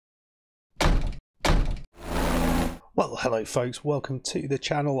Well, hello folks, welcome to the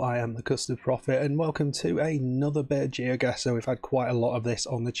channel. I am the Custard Prophet and welcome to another bit of Geoguessr. We've had quite a lot of this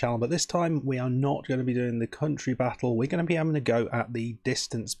on the channel, but this time we are not going to be doing the country battle. We're going to be having a go at the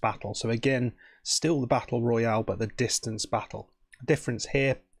distance battle. So again, still the battle royale, but the distance battle. The difference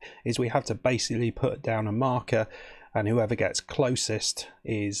here is we have to basically put down a marker and whoever gets closest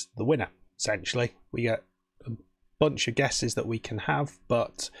is the winner. Essentially, we get a bunch of guesses that we can have,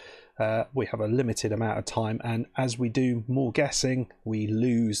 but we have a limited amount of time, and as we do more guessing we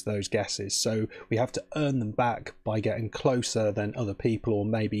lose those guesses, so we have to earn them back by getting closer than other people, or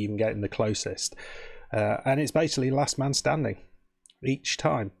maybe even getting the closest, and it's basically last man standing each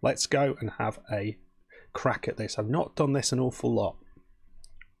time. Let's go and have a crack at this. I've not done this an awful lot.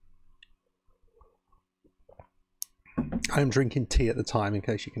 I am drinking tea at the time in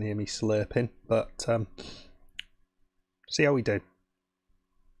case you can hear me slurping, but see how we do.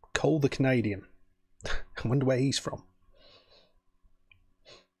 Cole the Canadian. I wonder where he's from.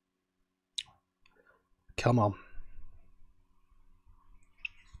 Come on.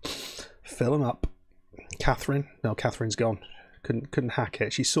 Fill him up. Catherine. No, Catherine's gone. Couldn't hack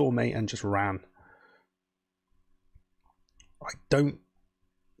it. She saw me and just ran. I don't...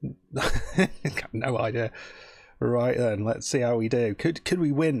 got no idea. Right then, let's see how we do. Could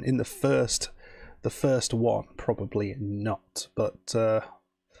we win in the first one? Probably not, but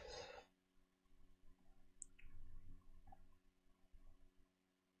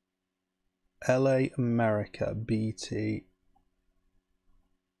LA, America, BT.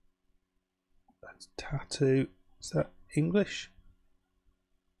 That's tattoo. Is that English?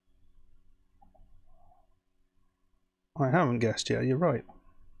 I haven't guessed yet, you're right.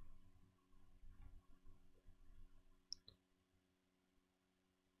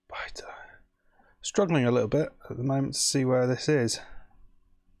 Right. Struggling a little bit at the moment to see where this is.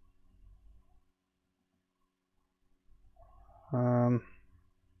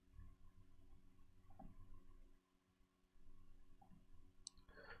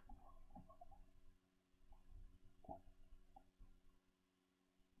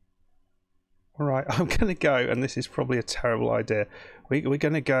 Right, I'm going to go, and this is probably a terrible idea. We're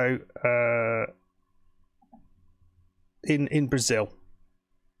going to go in Brazil.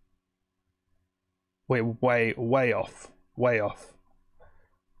 We're way off. Way off.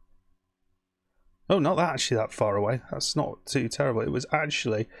 Oh, not actually that far away. That's not too terrible. It was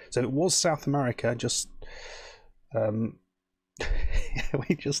actually, so it was South America. Just we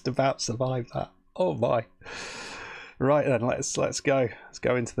just about survived that. Oh my. Right then, let's go. Let's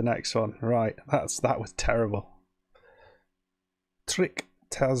go into the next one. Right, that was terrible. Trick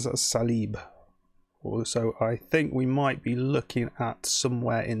Taz Salib. So I think we might be looking at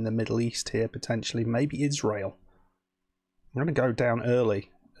somewhere in the Middle East here, potentially. Maybe Israel. I'm going to go down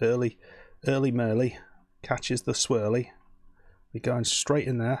early. Early Merly. Catches the swirly. We're going straight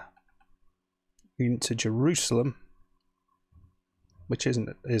in there. Into Jerusalem. Which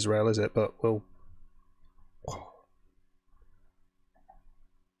isn't Israel, is it? But we'll...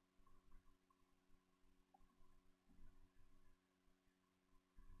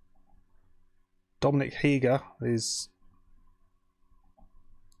 Dominic Higa is...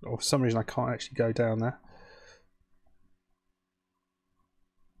 Oh, for some reason I can't actually go down there.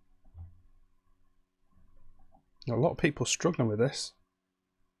 A lot of people struggling with this.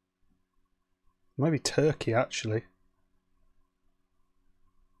 Maybe Turkey, actually.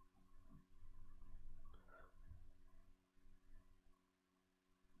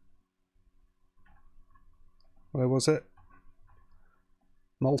 Where was it?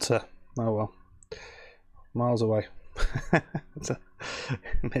 Malta. Oh well. Miles away.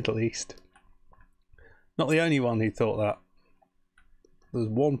 Middle East. Not the only one who thought that. There's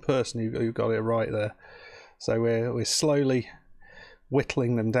one person who got it right there. So we're slowly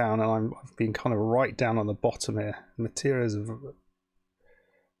whittling them down, and I've been kind of right down on the bottom here. Materials of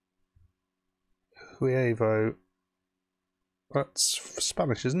Huevo. That's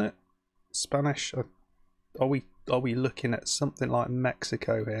Spanish, isn't it? Spanish. Are we looking at something like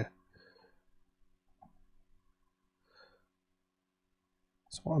Mexico here?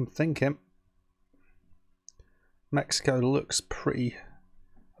 That's what I'm thinking. Mexico looks a pretty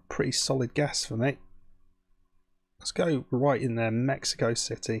solid guess for me. Let's go right in there, Mexico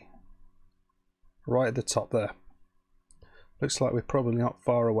City. Right at the top there. Looks like we're probably not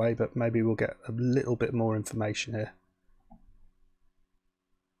far away, but maybe we'll get a little bit more information here.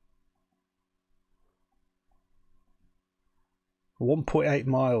 .8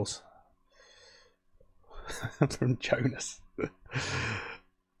 miles from Jonas.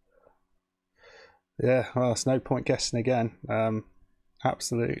 Yeah, well, it's no point guessing again.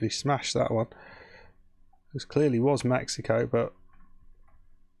 Absolutely smashed that one. This clearly was Mexico, but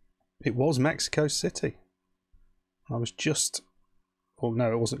it was Mexico City. I was just, well,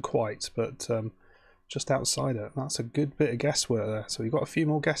 no, it wasn't quite, but just outside it. That's a good bit of guesswork there. So we've got a few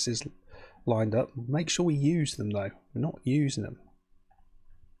more guesses lined up. Make sure we use them, though. We're not using them.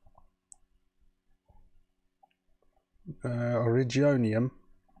 Origonium.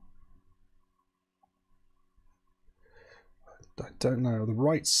 I don't know. The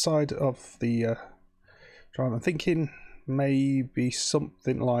right side of the... I'm thinking maybe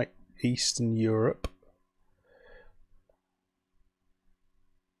something like Eastern Europe.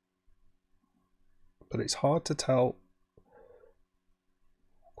 But it's hard to tell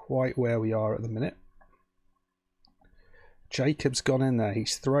quite where we are at the minute. Jacob's gone in there.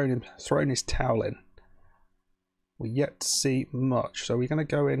 He's thrown his towel in. We're yet to see much. So we're going to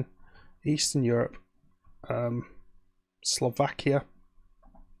go in Eastern Europe, Slovakia.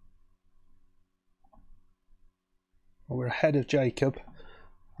 Well, we're ahead of Jacob.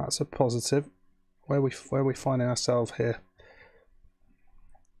 That's a positive. Where are we finding ourselves here?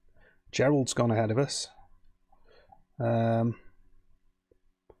 Gerald's gone ahead of us. Where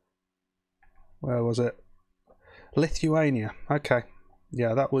was it? Lithuania. Okay,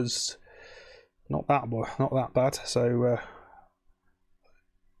 yeah, that was not that bad. So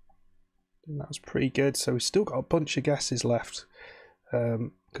that was pretty good. So we've still got a bunch of guesses left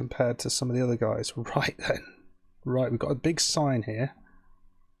compared to some of the other guys. Right then, right, we've got a big sign here.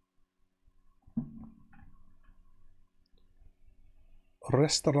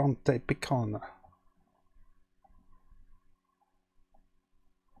 Ristorante Picana.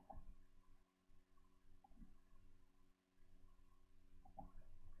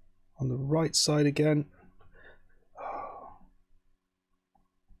 On the right side again. Oh.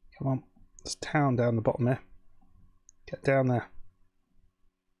 Come on, there's a town down the bottom here. Get down there.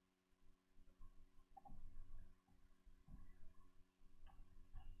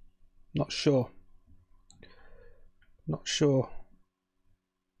 Not sure. Not sure.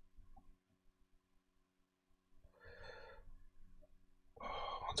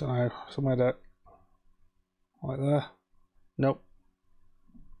 I don't know, somewhere there, like there. Nope.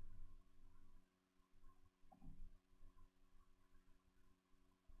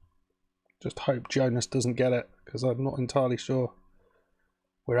 Just hope Jonas doesn't get it, because I'm not entirely sure.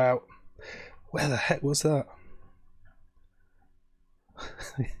 We're out. Where the heck was that?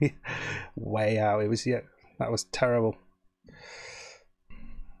 Way out. It was, yeah, that was terrible.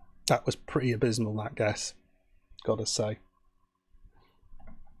 That was pretty abysmal, that guess, gotta say.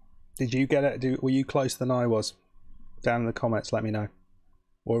 Did you get it? Were you closer than I was? Down in the comments, let me know.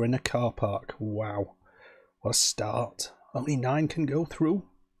 Or in a car park. Wow, what a start. Only 9 can go through.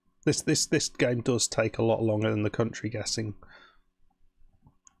 This game does take a lot longer than the country guessing.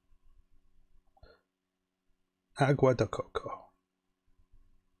 Agua de Coco.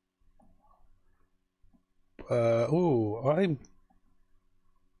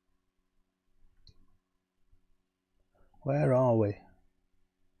 Where are we?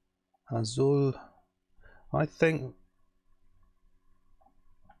 Azul. I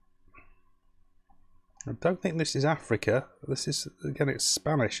don't think this is Africa. This is, again, it's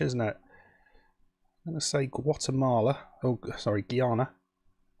Spanish, isn't it? I'm going to say Guatemala. Oh, sorry, Guyana.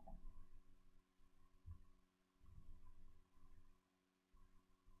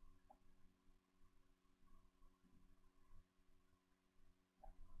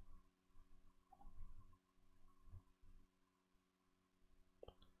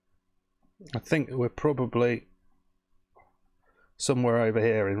 I think we're probably somewhere over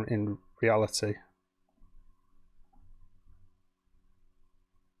here in reality.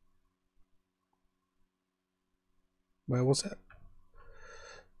 Where was it?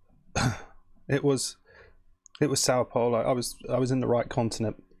 It was Sao Paulo. I was in the right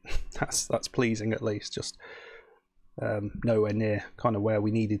continent. That's pleasing, at least. Just nowhere near kind of where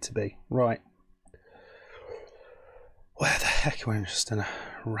we needed to be. Right. Where the heck? We're just in a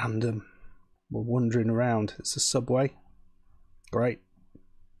random. We're wandering around. It's a subway. Great.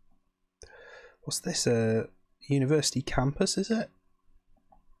 What's this? A university campus, is it?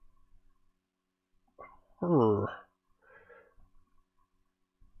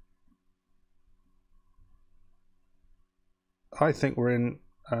 I think we're in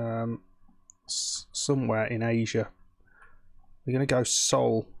somewhere in Asia. We're going to go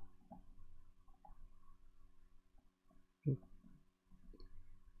Seoul.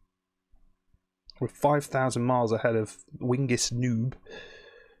 We're 5,000 miles ahead of Wingis Noob.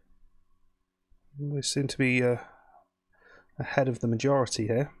 We seem to be ahead of the majority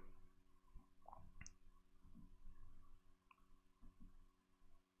here.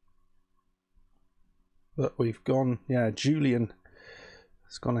 But we've gone, yeah, Julian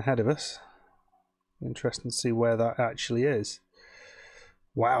has gone ahead of us. Interesting to see where that actually is.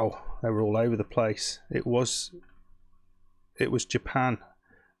 Wow, they were all over the place. It was Japan,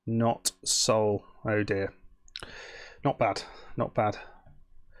 not Seoul. Oh dear. Not bad, not bad.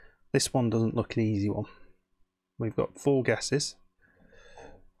 This one doesn't look an easy one. We've got 4 guesses.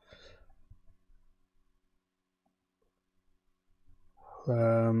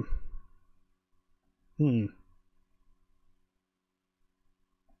 I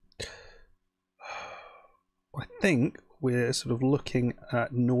think we're sort of looking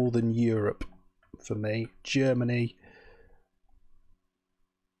at Northern Europe for me. Germany,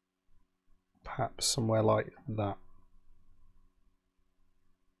 perhaps somewhere like that.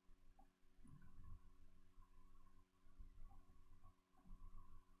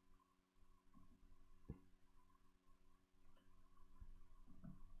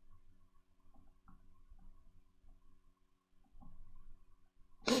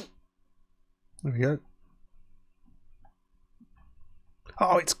 There we go.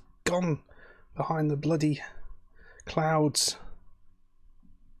 Oh, it's gone behind the bloody clouds.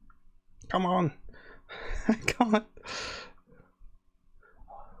 Come on. I can't.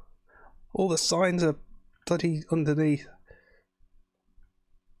 All the signs are bloody underneath.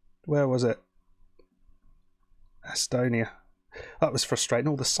 Where was it? Estonia. That was frustrating.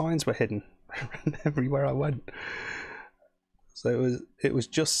 All the signs were hidden everywhere I went. So it was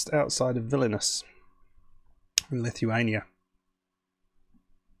just outside of Vilnius, Lithuania.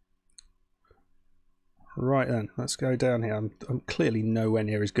 Right then, let's go down here. I'm clearly nowhere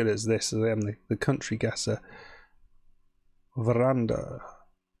near as good as this as I am the country guesser. Veranda.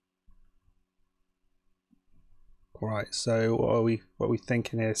 Right, so what are we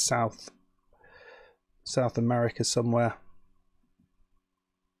thinking here? South America somewhere.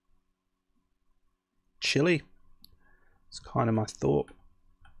 Chile. It's kind of my thought.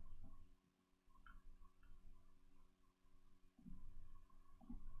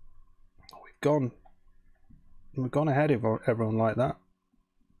 We've gone ahead of everyone like that.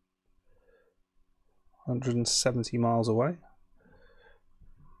 170 miles away.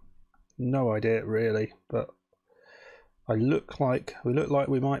 No idea really, but we look like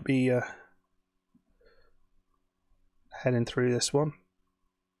we might be heading through this one.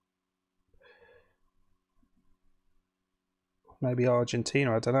 Maybe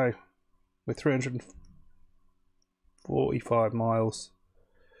Argentina, I don't know. We're 345 miles.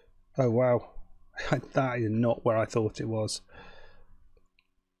 Oh wow. That is not where I thought it was.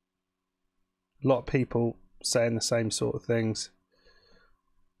 A lot of people saying the same sort of things.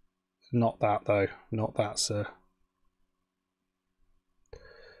 Not that though. Not that, sir.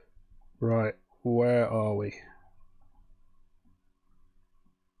 Right, where are we?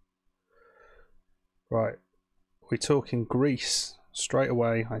 Right, we're talking Greece straight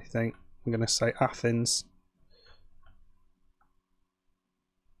away, I think. I'm going to say Athens.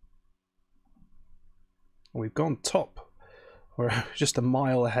 We've gone top. We're just a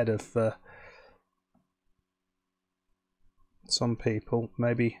mile ahead of some people.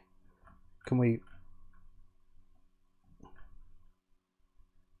 Maybe can we?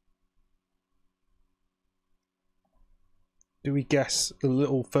 Do we guess a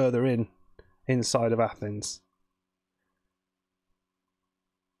little further inside of Athens?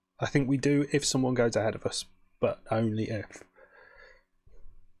 I think we do if someone goes ahead of us, but only if.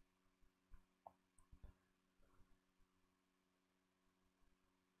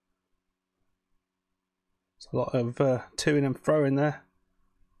 It's a lot of toing and froing there.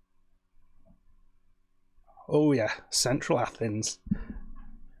 Oh yeah, Central Athens.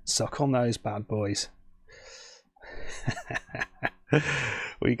 Suck on those bad boys.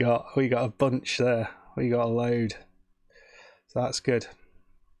 we got a bunch there. We got a load. So that's good.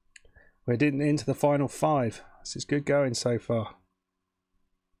 We're into the final 5. This is good going so far.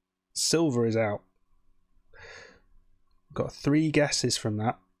 Silver is out. Got 3 guesses from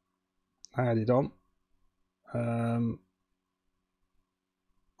that added on. I'm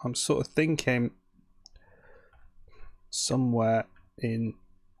sort of thinking somewhere in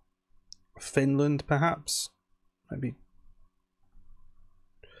Finland, perhaps. Maybe.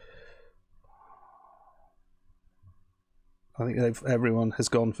 I think everyone has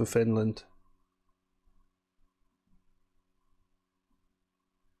gone for Finland.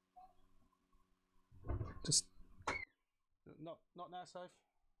 Just not now, Soph.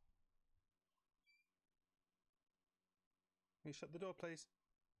 Can you shut the door, please?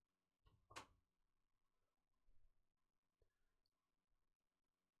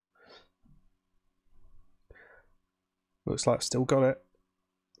 Looks like I've still got it.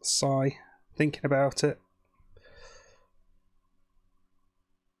 Sigh, thinking about it.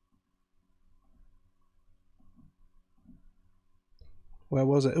 Where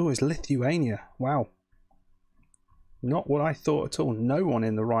was it? Oh, it's Lithuania. Wow. Not what I thought at all. No one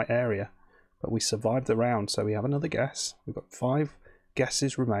in the right area. But we survived the round, so we have another guess. We've got 5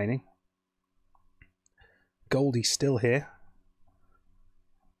 guesses remaining. Goldie's still here.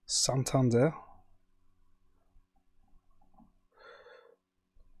 Santander.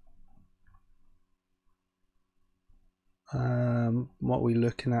 What are we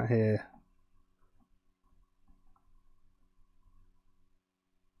looking at here?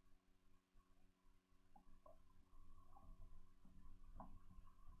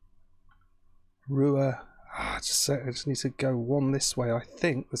 Rua. I just need to go one this way. I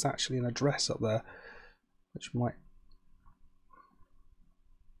think there's actually an address up there, which might.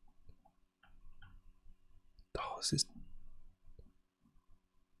 Oh, this is.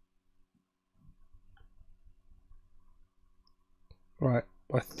 Right.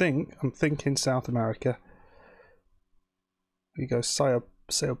 I'm thinking South America. We go Sao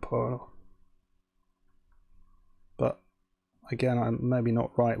Paulo. But again, I'm maybe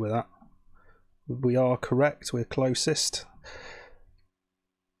not right with that. We are correct, we're closest.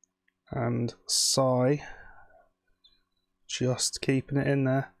 And Sai, just keeping it in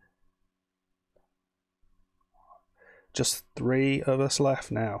there. Just 3 of us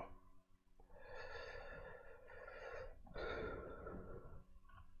left now.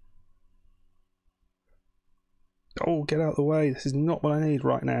 Oh, get out of the way. This is not what I need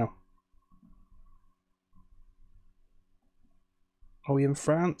right now. Are we in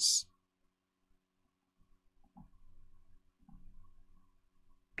France?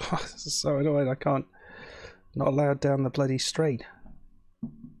 Oh, this is so annoying. I can't. Not allowed down the bloody street.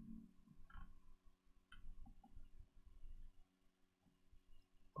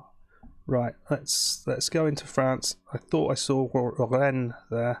 Right, let's go into France. I thought I saw Rennes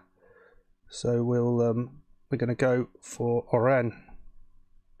there, so we're going to go for Rennes.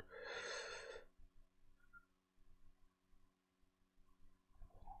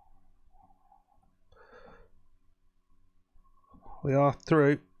 We are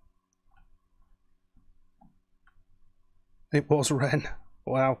through. It was Rennes.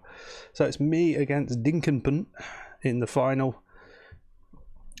 Wow. So it's me against Dinkenpunt in the final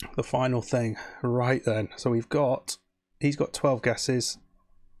thing. Right then. So he's got 12 guesses.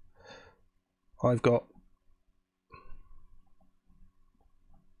 I've got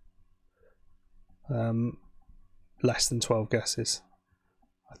less than 12 guesses.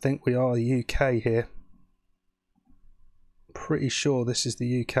 I think we are the UK here. Pretty sure this is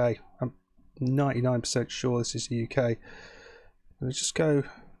the UK. I'm 99% sure this is the UK. Let's just go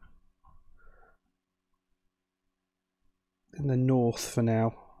in the north for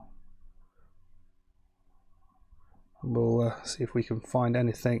now. And we'll see if we can find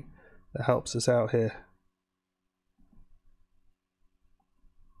anything that helps us out here.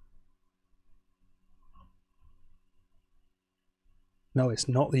 No, it's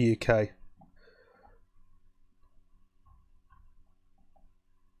not the UK.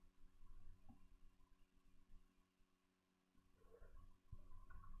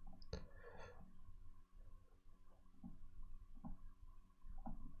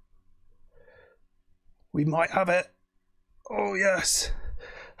 We might have it. Oh yes.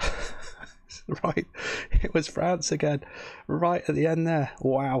 Right, it was France again, right at the end there.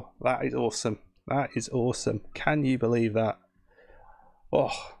 Wow, that is awesome. That is awesome. Can you believe that?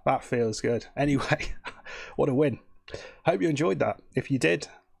 Oh, that feels good. Anyway, what a win. Hope you enjoyed that. If you did,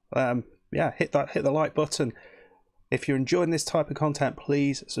 yeah, hit the like button. If you're enjoying this type of content,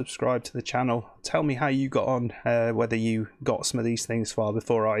 please subscribe to the channel. Tell me how you got on, whether you got some of these things far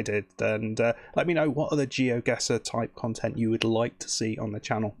before I did, and let me know what other Geoguessr type content you would like to see on the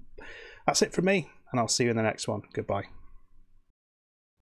channel. That's it from me, and I'll see you in the next one. Goodbye.